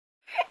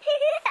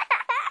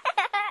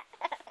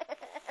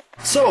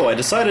So, I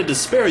decided to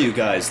spare you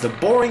guys the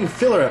boring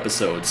filler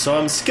episodes, so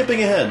I'm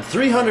skipping ahead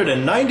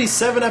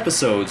 397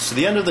 episodes to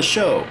the end of the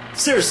show.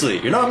 Seriously,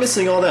 you're not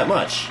missing all that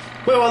much.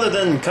 Well, other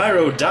than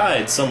Cairo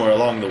died somewhere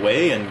along the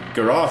way, and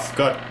Garroth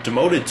got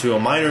demoted to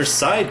a minor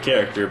side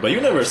character, but you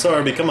never saw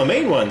her become a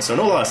main one, so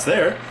no loss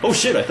there. Oh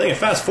shit, I think I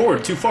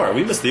fast-forwarded too far.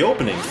 We missed the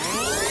opening.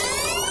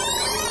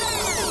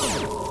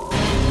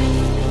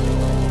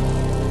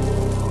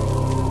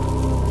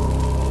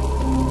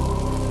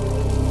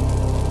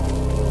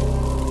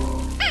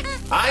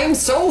 I'm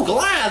so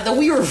glad that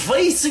we are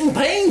facing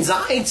Pain's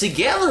Eye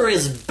together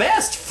as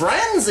best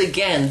friends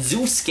again,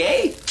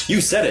 Zusuke.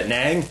 You said it,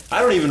 Nang.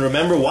 I don't even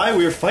remember why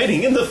we were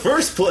fighting in the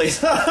first place.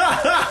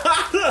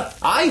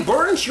 I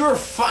burnt your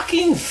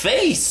fucking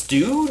face,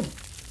 dude.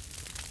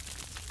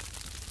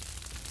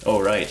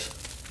 Oh, right.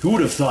 Who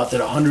would have thought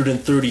that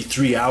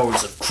 133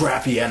 hours of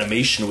crappy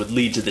animation would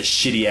lead to this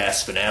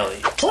shitty-ass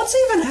finale? What's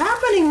even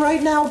happening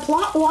right now,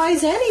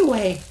 plot-wise,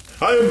 anyway?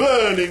 I am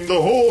burning the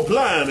whole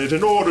planet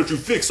in order to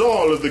fix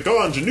all of the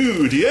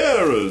continuity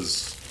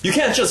errors. You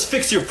can't just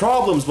fix your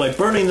problems by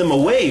burning them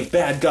away,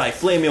 bad guy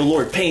Flameo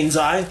Lord Pain's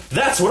Eye.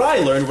 That's what I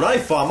learned when I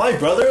fought my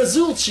brother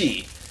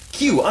Azulchi.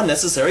 Cue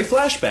unnecessary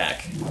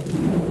flashback.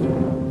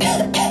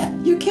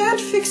 You can't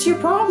fix your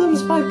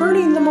problems by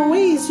burning them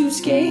away,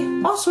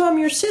 Zusuke. Also, I'm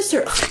your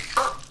sister.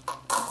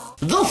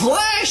 The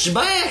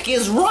flashback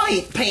is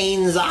right,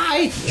 Pain's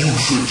Eye. You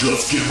should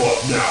just give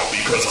up now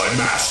because I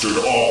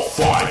mastered all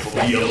 5 of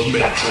the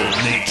elemental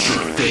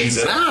nature things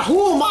and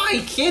Who am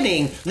I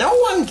kidding? No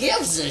one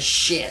gives a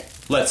shit.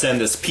 Let's end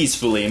this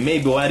peacefully.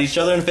 Maybe we'll add each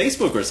other on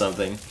Facebook or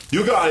something.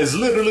 you guys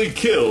literally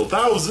killed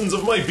thousands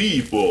of my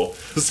people.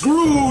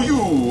 Screw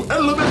you!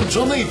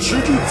 Elemental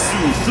nature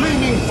jutsu,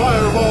 flaming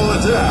fireball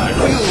attack!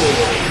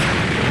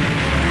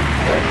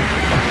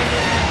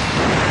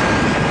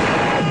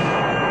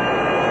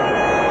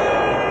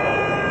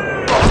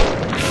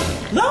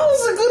 That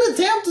was a good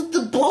attempt at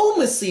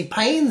diplomacy,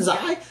 Pain's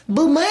Eye,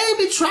 but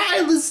maybe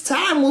try this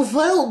time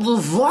without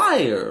the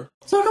fire.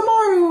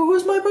 Sakamaru,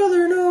 who's my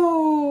brother?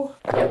 No.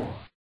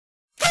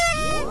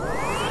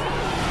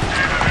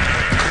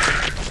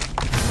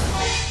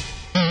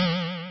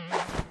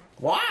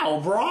 Wow,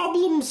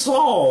 problem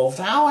solved.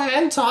 How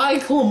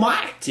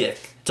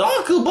anticlimactic.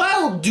 Talk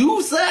about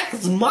Deus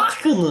Ex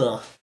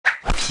Machina.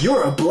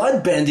 You're a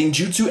blood-bending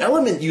jutsu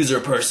element user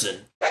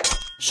person.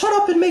 Shut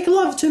up and make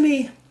love to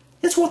me.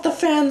 It's what the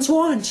fans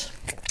want.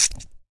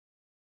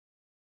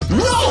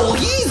 No,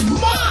 he's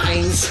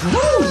mine! Screw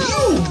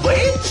you,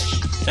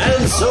 bitch!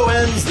 And so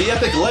ends the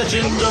epic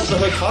legend of the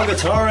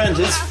Hokagatar and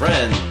his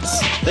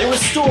friends. They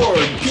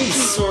restored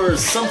peace or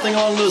something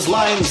along those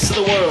lines to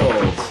the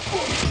world.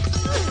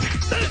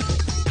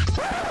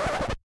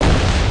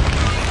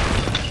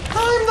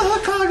 I'm the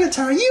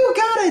Hokagatar. You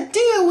gotta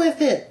deal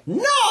with it.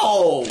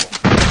 No!